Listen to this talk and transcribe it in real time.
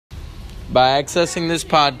By accessing this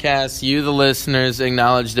podcast, you, the listeners,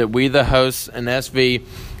 acknowledge that we, the hosts, and SV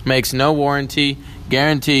makes no warranty,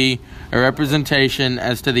 guarantee, or representation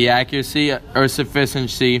as to the accuracy or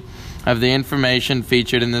sufficiency of the information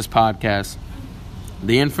featured in this podcast.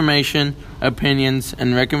 The information, opinions,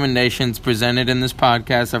 and recommendations presented in this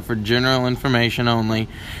podcast are for general information only,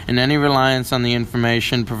 and any reliance on the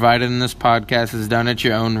information provided in this podcast is done at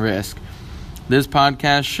your own risk. This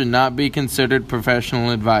podcast should not be considered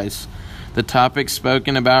professional advice. The topics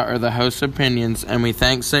spoken about are the host's opinions, and we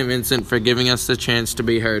thank St. Vincent for giving us the chance to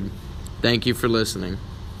be heard. Thank you for listening.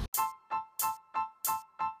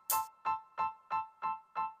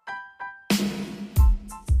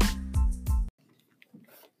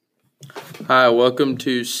 Hi, welcome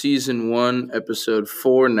to Season 1, Episode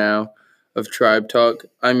 4 now of Tribe Talk.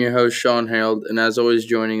 I'm your host, Shawn, Herold, and as always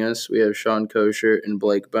joining us, we have Shawn, Koishor, and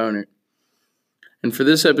Blake Bonhert. And for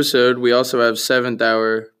this episode, we also have 7th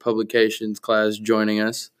hour publications class joining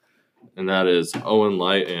us. And that is Owen,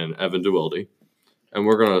 Lipe, and Evan DeWilde. And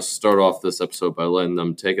we're going to start off this episode by letting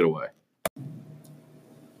them take it away.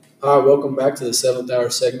 Hi, welcome back to the 7th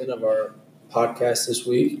hour segment of our podcast this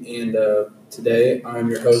week. And today, I'm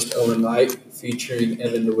your host, Owen Lipe, featuring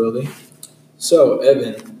Evan DeWilde. So,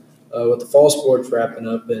 Evan, with the fall sports wrapping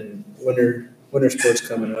up and winter sports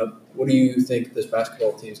coming up, what do you think this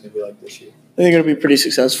basketball team is going to be like this year? I think they're going to be pretty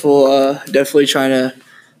successful. Definitely trying to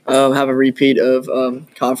have a repeat of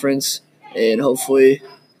conference and hopefully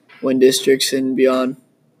win districts and beyond.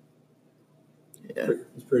 Yeah.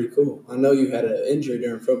 It's pretty cool. I know you had an injury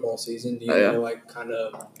during football season. Do you know, kind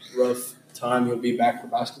of rough time you'll be back for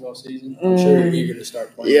basketball season? I'm sure you're eager to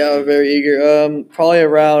start playing. Yeah, I'm very eager. Probably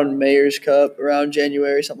around Mayor's Cup, around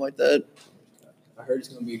January, something like that. I heard it's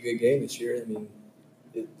going to be a good game this year. I mean,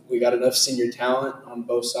 we got enough senior talent on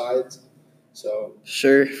both sides. So for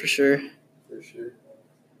sure.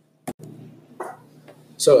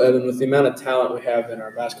 So, Evan, with the amount of talent we have in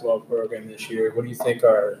our basketball program this year, what do you think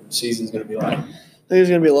our season's going to be like? I think there's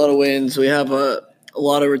going to be a lot of wins. We have a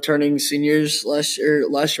lot of returning seniors last year.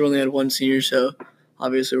 Last year we only had one senior, so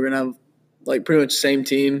obviously we're going to have pretty much the same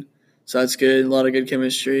team. So that's good. A lot of good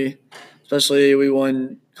chemistry. Especially we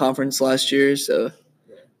won conference last year, so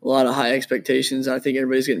a lot of high expectations. I think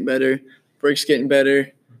everybody's getting better. Brick's getting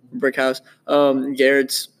better. Brick House.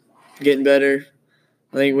 Garrett's getting better.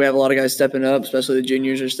 I think we have a lot of guys stepping up, especially the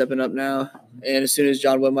juniors are stepping up now. And as soon as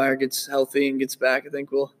John Whitmire gets healthy and gets back, I think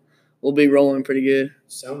we'll be rolling pretty good.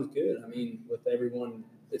 Sounds good. I mean, with everyone,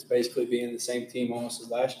 it's basically being the same team almost as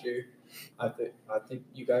last year. I think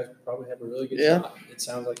you guys probably have a really good shot. It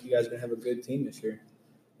sounds like you guys are going to have a good team this year.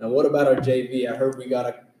 Now, what about our JV? I heard we got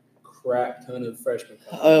a crap ton of freshmen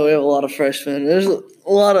coming. Oh, we have a lot of freshmen. There's a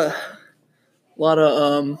lot of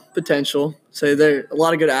potential. So there a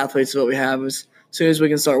lot of good athletes is what we have. As soon as we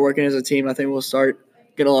can start working as a team, I think we'll start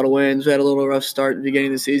getting a lot of wins. We had a little rough start at the beginning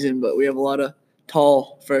of the season, but we have a lot of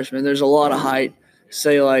tall freshmen. There's a lot of height.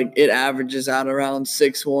 Say it averages out around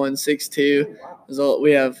 6'1", 6'2".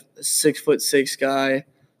 We have a 6'6" guy,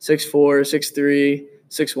 6'4", 6'3",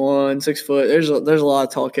 6'1", 6 foot. There's a lot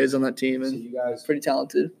of tall kids on that team, and so you guys pretty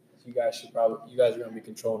talented. You guys are going to be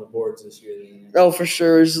controlling the boards this year. Oh, for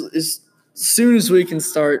sure. As soon as they can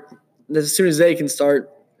start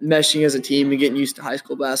meshing as a team and getting used to high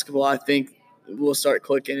school basketball, I think we'll start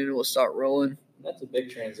clicking and we'll start rolling. That's a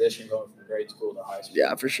big transition going from grade school to high school.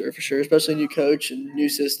 Yeah, for sure. Especially new coach and new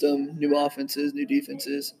system, new offenses, new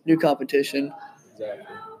defenses, new competition. Exactly.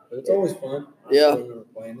 But it's always fun. Yeah. I remember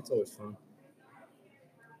playing. It's always fun.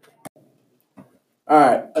 All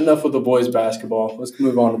right, enough with the boys' basketball. Let's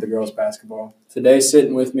move on to the girls' basketball. Today,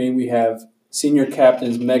 sitting with me, we have senior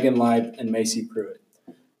captains Megan Lipe and Macey Pruett.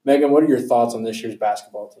 Megan, what are your thoughts on this year's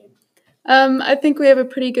basketball team? I think we have a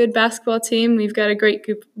pretty good basketball team. We've got a great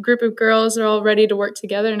group of girls. They're all ready to work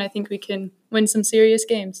together, and I think we can win some serious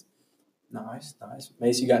games. Nice.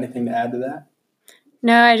 Macey, you got anything to add to that?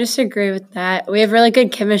 No, I just agree with that. We have really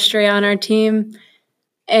good chemistry on our team,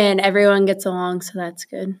 and everyone gets along, so that's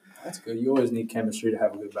good. That's good. You always need chemistry to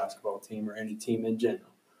have a good basketball team or any team in general.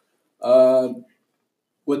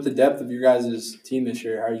 With the depth of your guys' team this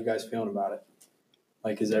year, how are you guys feeling about it?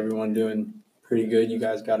 Is everyone doing pretty good? You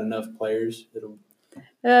guys got enough players that'll be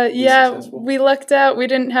successful? We lucked out. We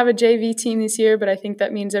didn't have a JV team this year, but I think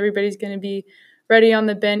that means everybody's going to be ready on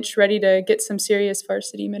the bench, ready to get some serious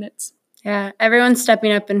varsity minutes. Yeah, everyone's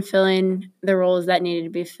stepping up and filling the roles that needed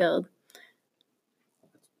to be filled.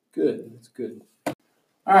 Good. That's good.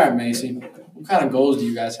 All right, Macey. What kind of goals do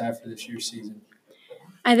you guys have for this year's season?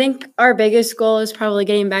 I think our biggest goal is probably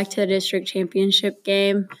getting back to the district championship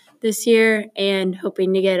game this year and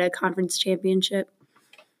hoping to get a conference championship.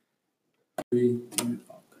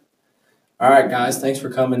 All right, guys. Thanks for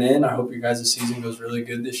coming in. I hope your guys' season goes really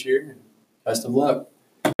good this year. Best of luck.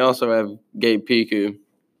 We also have Gabe Pecaut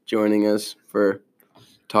joining us for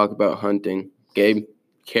talk about hunting. Gabe,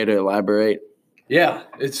 care to elaborate? Yeah,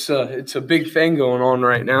 it's a big thing going on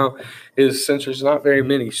right now. Is since there's not very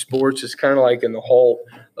many sports, it's kind of like in the halt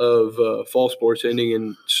of fall sports ending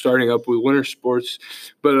and starting up with winter sports.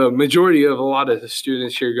 But a majority of a lot of the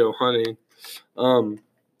students here go hunting.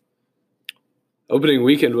 Opening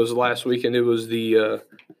weekend was last weekend. It was the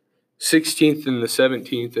 16th and the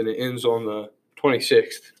 17th, and it ends on the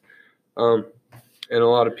 26th. And a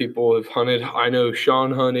lot of people have hunted. I know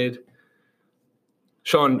Shawn hunted.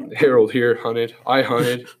 Shawn Herold here hunted. I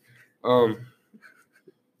hunted.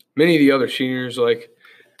 Many of the other seniors like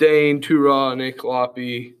Dane, Tura, Nick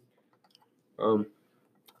Lipe,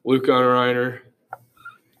 Luke Unreiner,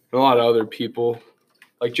 and a lot of other people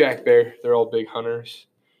like Jack Bear. They're all big hunters.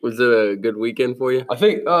 Was it a good weekend for you? I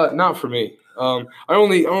think not for me. I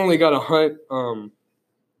only got to hunt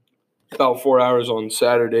about 4 hours on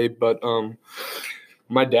Saturday, but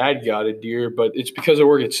my dad got a deer, but it's because I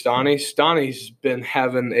work at Stoney's. Stoney's been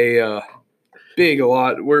having a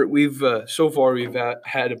lot. We've so far we've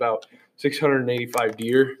had about 685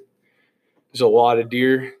 deer. There's a lot of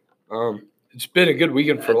deer. It's been a good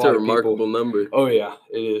weekend for a lot of people. That's a remarkable number. Oh yeah,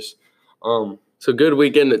 it is. So good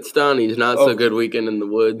weekend at Stoney's, not so good weekend in the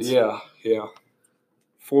woods. Yeah,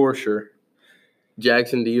 for sure.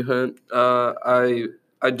 Jackson, do you hunt? I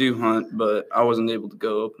do hunt, but I wasn't able to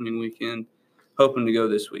go opening weekend. Hoping to go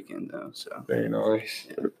this weekend though. So very nice.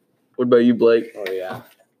 What about you, Blake? Oh yeah,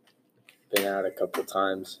 been out a couple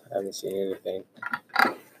times. Haven't seen anything.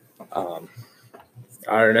 I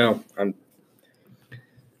don't know. I'm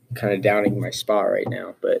kind of downing my spot right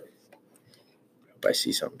now, but I hope I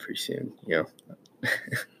see something pretty soon.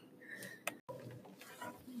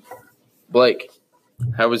 Blake,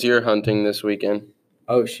 how was your hunting this weekend?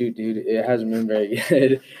 Oh shoot, dude, it hasn't been very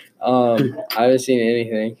good. I haven't seen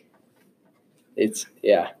anything.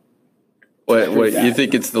 What you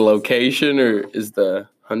think it's the location or is the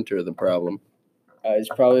hunter the problem? It's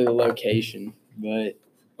probably the location, but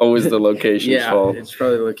always the location's fault. It's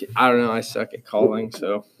probably the location. I don't know. I suck at calling,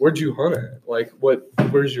 so. Where'd you hunt at? Like,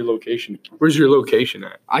 where's your location? Where's your location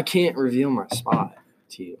at? I can't reveal my spot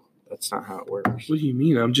to you. That's not how it works. What do you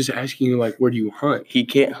mean? I'm just asking you, like, where do you hunt? He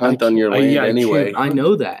can't hunt on your land anyway. I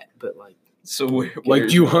know that, but like. So, like,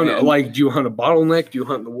 do you hunt a bottleneck? Do you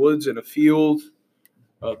hunt in the woods in a field?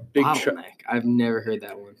 A big bottleneck. I've never heard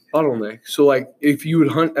that one. Bottleneck. So, like, if you would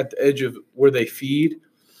hunt at the edge of where they feed,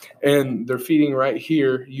 and they're feeding right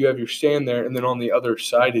here, you have your stand there, and then on the other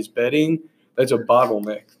side is bedding. That's a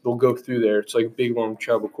bottleneck. They'll go through there. It's like a big, long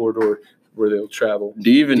travel corridor where they'll travel. Do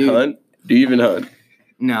you even hunt?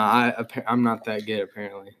 No, I'm not that good,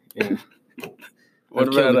 apparently. Yeah. I've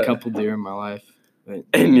killed a couple deer in my life. But.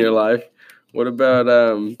 In your life? What about,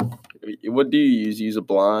 what do you use? Use a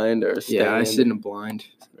blind or a stand? Yeah, I sit in a blind.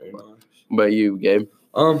 Very nice. What about you, Gabe?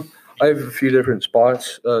 I have a few different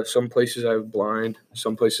spots. Some places I have a blind.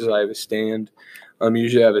 Some places I have a stand.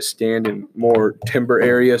 Usually I have a stand in more timber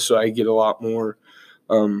area, so I get a lot more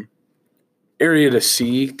area to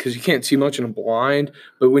see because you can't see much in a blind.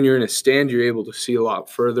 But when you're in a stand, you're able to see a lot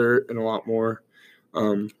further and a lot more,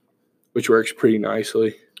 which works pretty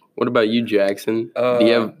nicely. What about you, Jackson?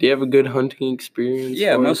 Do you have a good hunting experience?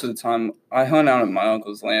 Yeah, most of the time I hunt out at my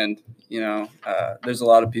uncle's land. There's a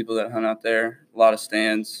lot of people that hunt out there. A lot of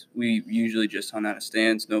stands. We usually just hunt out of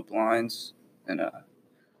stands, no blinds. And are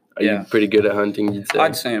you pretty good at hunting? You'd say?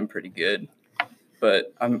 I'd say I'm pretty good,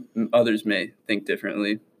 but others may think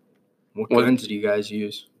differently. What guns do you guys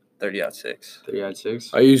use? 30-06. 30-06.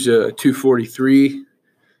 I use a 243.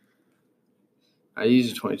 I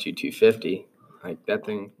use a 22-250. Like that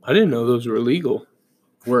thing. I didn't know those were illegal.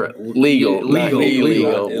 We're legal. No, they're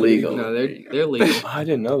legal. I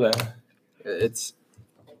didn't know that. It's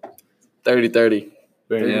 30-30.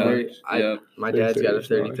 My dad's got a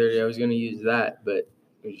 30-30. I was gonna use that, but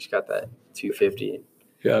we just got that 250.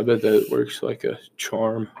 Yeah, I bet that works like a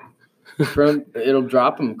charm. It'll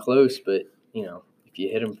drop them close, but if you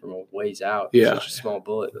hit them from a ways out, such a small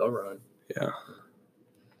bullet, they'll run. Yeah.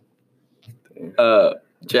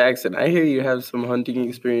 Jackson, I hear you have some hunting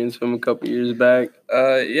experience from a couple years back.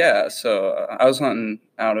 Yeah. So I was hunting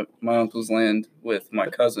out at my uncle's land with my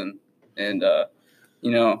cousin, and I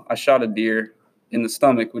shot a deer in the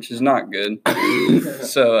stomach, which is not good.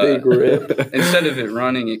 So big rip. Instead of it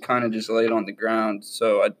running, it kind of just laid on the ground.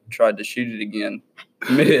 So I tried to shoot it again,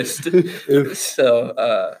 missed.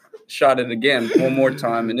 So shot it again one more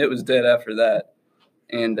time, and it was dead after that.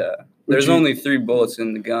 And there's only 3 bullets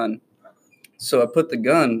in the gun. So I put the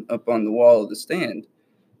gun up on the wall of the stand,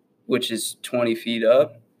 which is 20 feet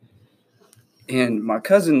up. And my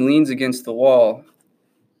cousin leans against the wall.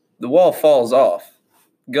 The wall falls off.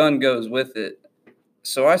 Gun goes with it.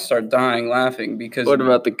 So I start dying laughing because... What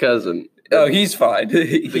about the cousin? Oh, he's fine.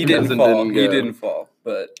 He didn't cousin fall. didn't He go. didn't fall.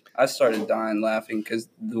 But I started dying laughing because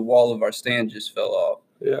the wall of our stand just fell off.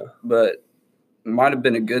 Yeah. But it might have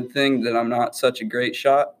been a good thing that I'm not such a great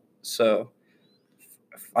shot. So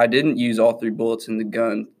if I didn't use all 3 bullets in the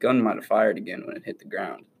gun might have fired again when it hit the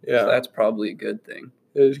ground. Yeah. So that's probably a good thing.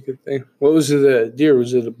 That is a good thing. What was it, a deer?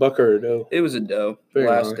 Was it a buck or a doe? It was a doe. Very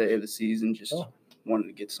Last nice. day of the season, just Oh. wanted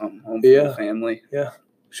to get something home for Yeah. the family. Yeah.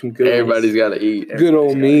 Some good Everybody's got to eat. good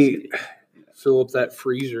old Everybody's meat. Fill up that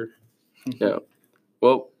freezer. Yeah.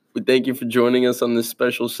 Well, we thank you for joining us on this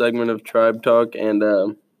special segment of Tribe Talk, and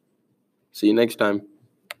see you next time.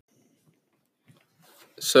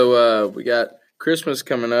 So we got Christmas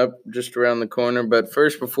coming up just around the corner, but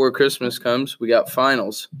first, before Christmas comes, we got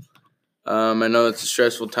finals. I know it's a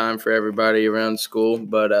stressful time for everybody around school,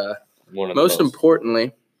 but most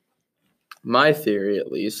importantly, my theory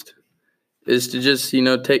at least, is to just,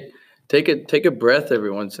 take a breath every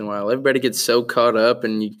once in a while. Everybody gets so caught up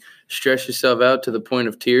and you stress yourself out to the point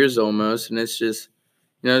of tears almost, and it's just,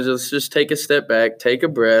 just take a step back, take a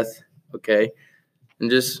breath, okay, and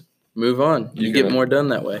just move on. You get more done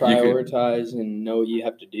that way. Prioritize and know what you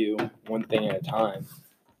have to do one thing at a time.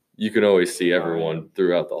 You can always see everyone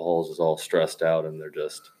throughout the halls is all stressed out, and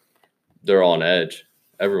they're on edge.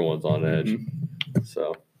 Everyone's on edge. Mm-hmm.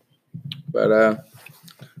 So, But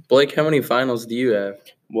Blake, how many finals do you have?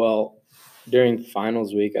 Well, during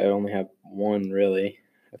finals week, I only have one really.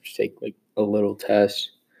 I have to take like a little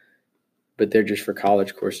test, but they're just for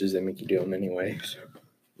college courses. They make you do them anyway. So.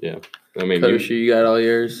 yeah. I mean, Koishor, you got all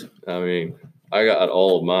yours? I got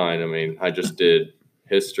all of mine. I just did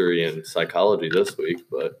history and psychology this week,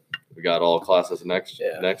 but we got all classes next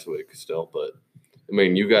week still. But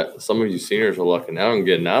you got some of you seniors are looking out and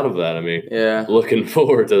getting out of that. Yeah. Looking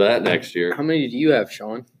forward to that next year. How many do you have,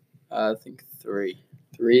 Shawn? I think 3.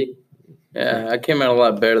 3? Yeah, I came out a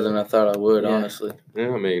lot better than I thought I would, honestly.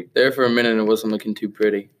 Yeah, There for a minute, it wasn't looking too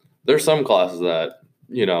pretty. there's some classes that,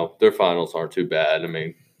 their finals aren't too bad.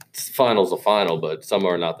 Final's a final, but some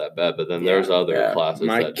are not that bad. But then there's other classes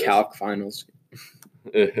My that calc finals, just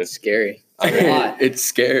it's scary. It's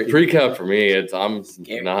scary. pre-calc for me. I'm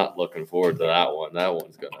not looking forward to that one. That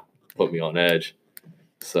one's gonna put me on edge.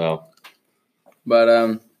 So,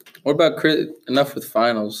 But what about enough with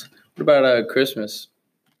finals? What about Christmas?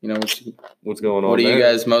 what's going on? What are you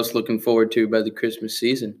there? guys most looking forward to by the Christmas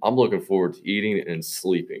season? I'm looking forward to eating and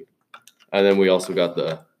sleeping, and then we also got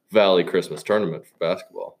the Valley Christmas tournament for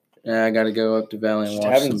basketball. Yeah, I got to go up to Valley and Just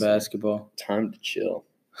watch having some some basketball. Time to chill.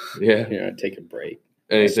 Yeah. Take a break.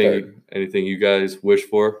 Anything you guys wish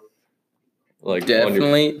for? Like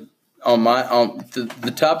Definitely on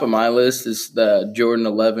the top of my list is the Jordan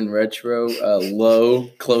 11 retro low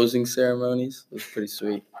closing ceremonies. It was pretty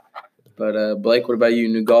sweet. But Blake, what about you?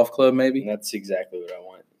 New golf club maybe? That's exactly what I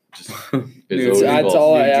want. That's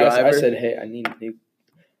all I asked. driver? I said, hey, I need a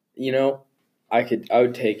new. I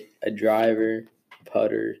would take a driver,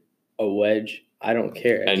 putter, a wedge. I don't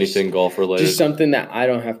care. Anything golf related. Just something that I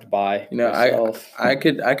don't have to buy myself. I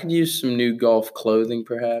could use some new golf clothing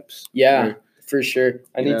perhaps. Yeah, for sure.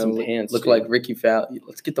 I need some look, pants. Look too. like Ricky Fowler.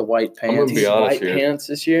 Let's get the white pants. I'm gonna be honest white here. pants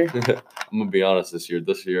this year. I'm gonna be honest this year.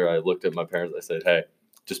 This year I looked at my parents. I said, "Hey,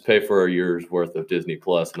 just pay for a year's worth of Disney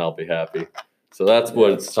Plus, and I'll be happy." So that's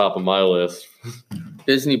what's top of my list.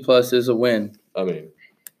 Disney Plus is a win. You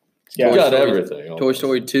got everything. Toy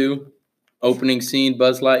Story 2, opening scene,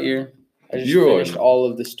 Buzz Lightyear. I just finished all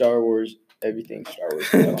of the Star Wars, everything Star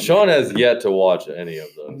Wars. Sean has yet to watch any of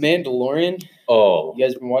those. Mandalorian. Oh, You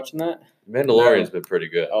guys been watching that? Mandalorian's been pretty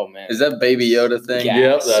good. Oh man, Is that Baby Yoda thing? Yeah.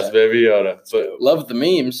 Yep, that's Baby Yoda. But Love the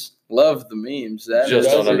memes. Love the memes. That just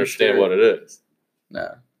is don't for understand sure. what it is. No,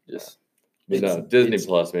 just Disney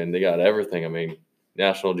Plus, man, they got everything.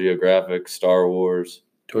 National Geographic, Star Wars.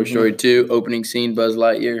 Toy Story 2, opening scene, Buzz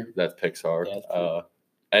Lightyear. That's Pixar. Yeah, that's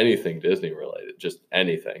Anything Disney related, just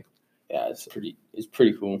anything. yeah, it's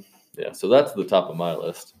pretty cool. Yeah, so that's the top of my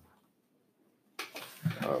list.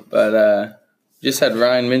 But just had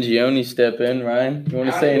Ryan Mingione step in. Ryan, you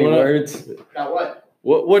want to say any words? Got what?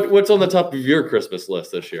 What's on the top of your Christmas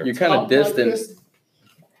list this year? You're kind of distant.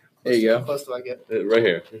 There you How go. close do I get? Right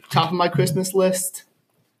here. Top of my Christmas list.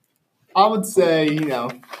 I would say,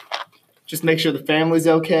 just make sure the family's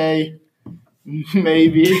okay.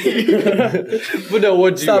 Maybe. But no,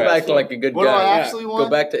 what'd you Stop ask acting for? like a good What do guy. I actually want? Go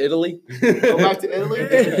back to Italy. Go back to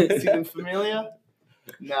Italy? See them Familia?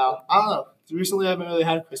 No, I don't know. Recently, I haven't really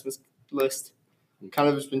had a Christmas list. Kind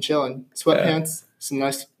of just been chilling. Sweatpants, some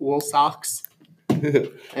nice wool socks,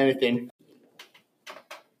 anything.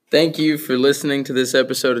 Thank you for listening to this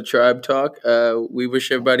episode of Tribe Talk. We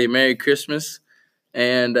wish everybody a Merry Christmas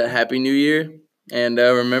and a Happy New Year. And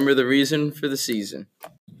remember the reason for the season.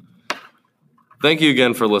 Thank you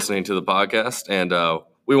again for listening to the podcast. And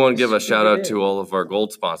we want to give a shout out to all of our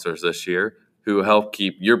gold sponsors this year who help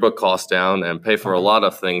keep yearbook costs down and pay for a lot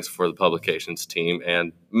of things for the publications team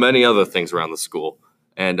and many other things around the school.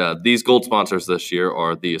 And these gold sponsors this year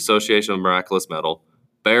are the Association of Miraculous Metal,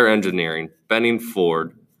 Bear Engineering, Benning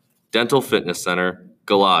Ford, Dental Fitness Center,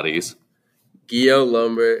 Galati's, Gio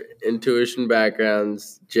Lumber, Intuition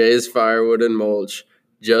Backgrounds, Jay's Firewood and Mulch,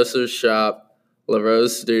 Joseph's Shop,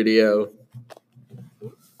 LaRose Studio,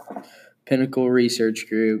 Pinnacle Research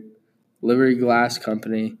Group, Liberty Glass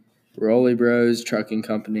Company, Rolly Bros Trucking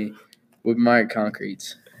Company, Woodmire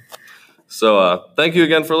Concretes. So thank you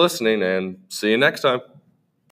again for listening, and see you next time.